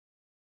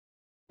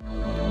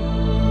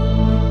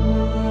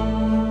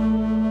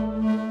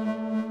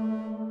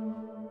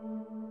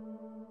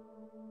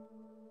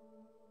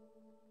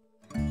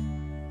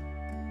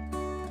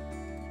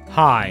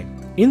Hi!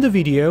 In the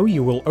video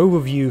you will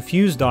overview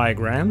fuse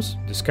diagrams,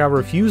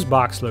 discover fuse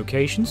box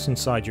locations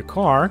inside your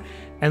car,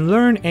 and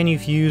learn any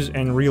fuse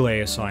and relay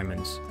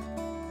assignments.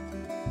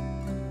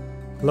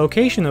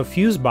 Location of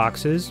fuse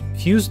boxes,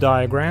 fuse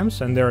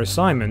diagrams, and their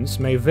assignments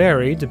may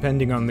vary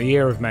depending on the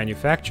year of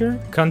manufacture,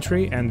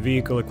 country, and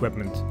vehicle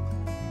equipment.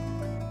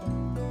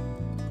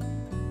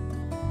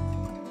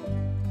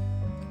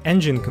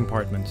 Engine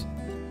compartment.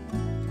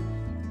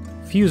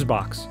 Fuse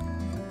box.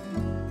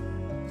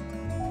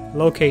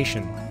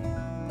 Location.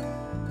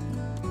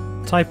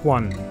 Type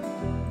 1.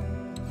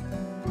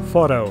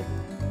 Photo.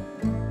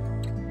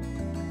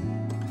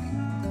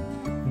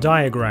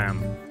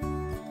 Diagram.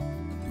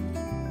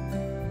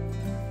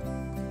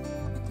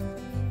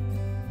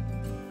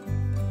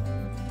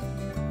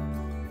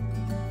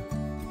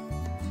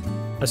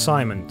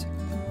 Assignment.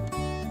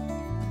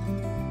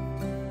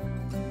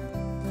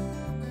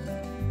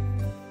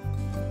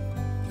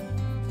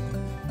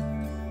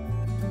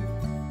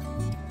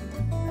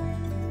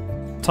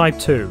 Type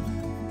 2.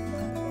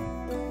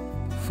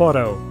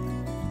 Photo.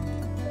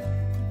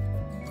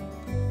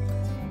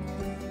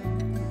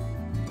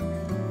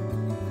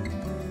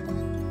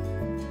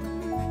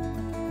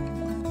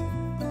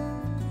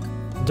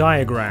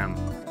 Diagram.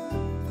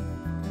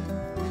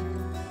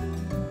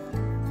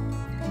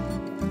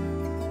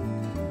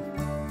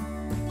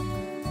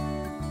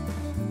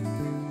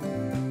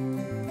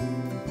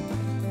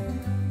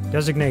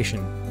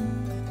 Designation.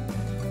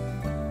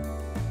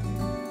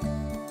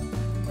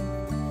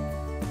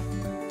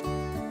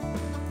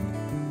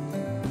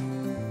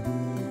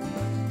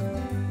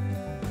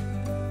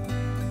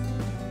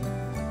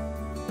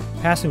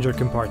 Passenger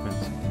compartment.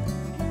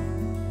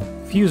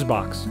 Fuse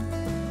box.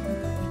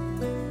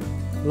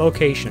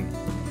 Location.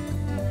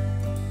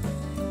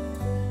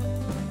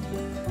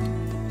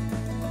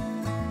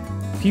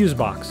 Fuse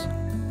box.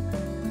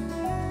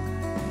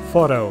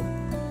 Photo.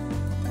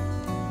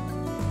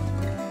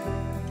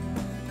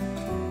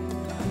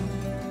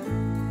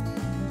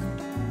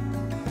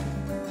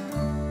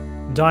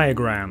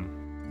 Diagram.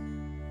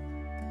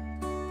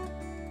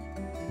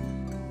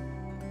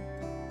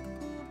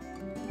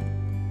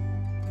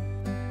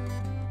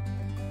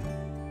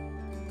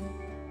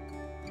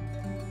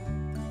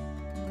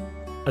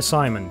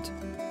 Assignment.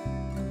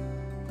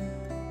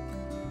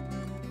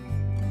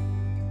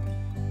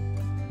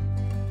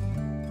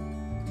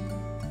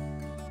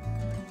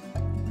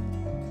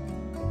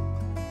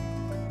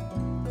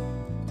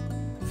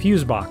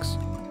 Fuse box.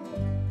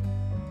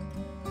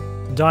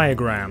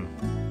 Diagram.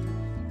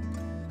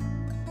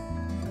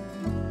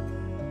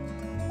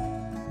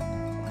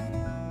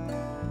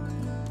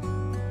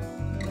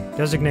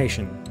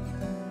 Designation.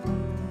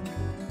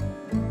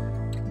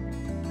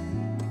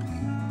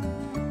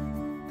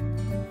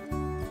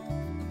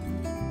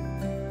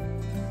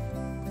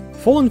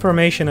 Full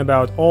information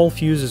about all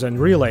fuses and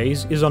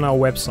relays is on our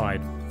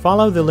website.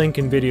 Follow the link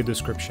in video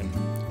description.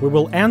 We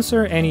will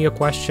answer any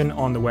question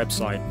on the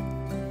website.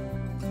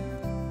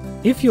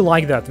 If you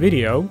like that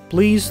video,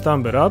 please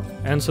thumb it up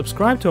and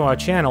subscribe to our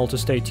channel to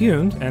stay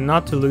tuned and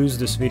not to lose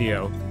this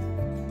video.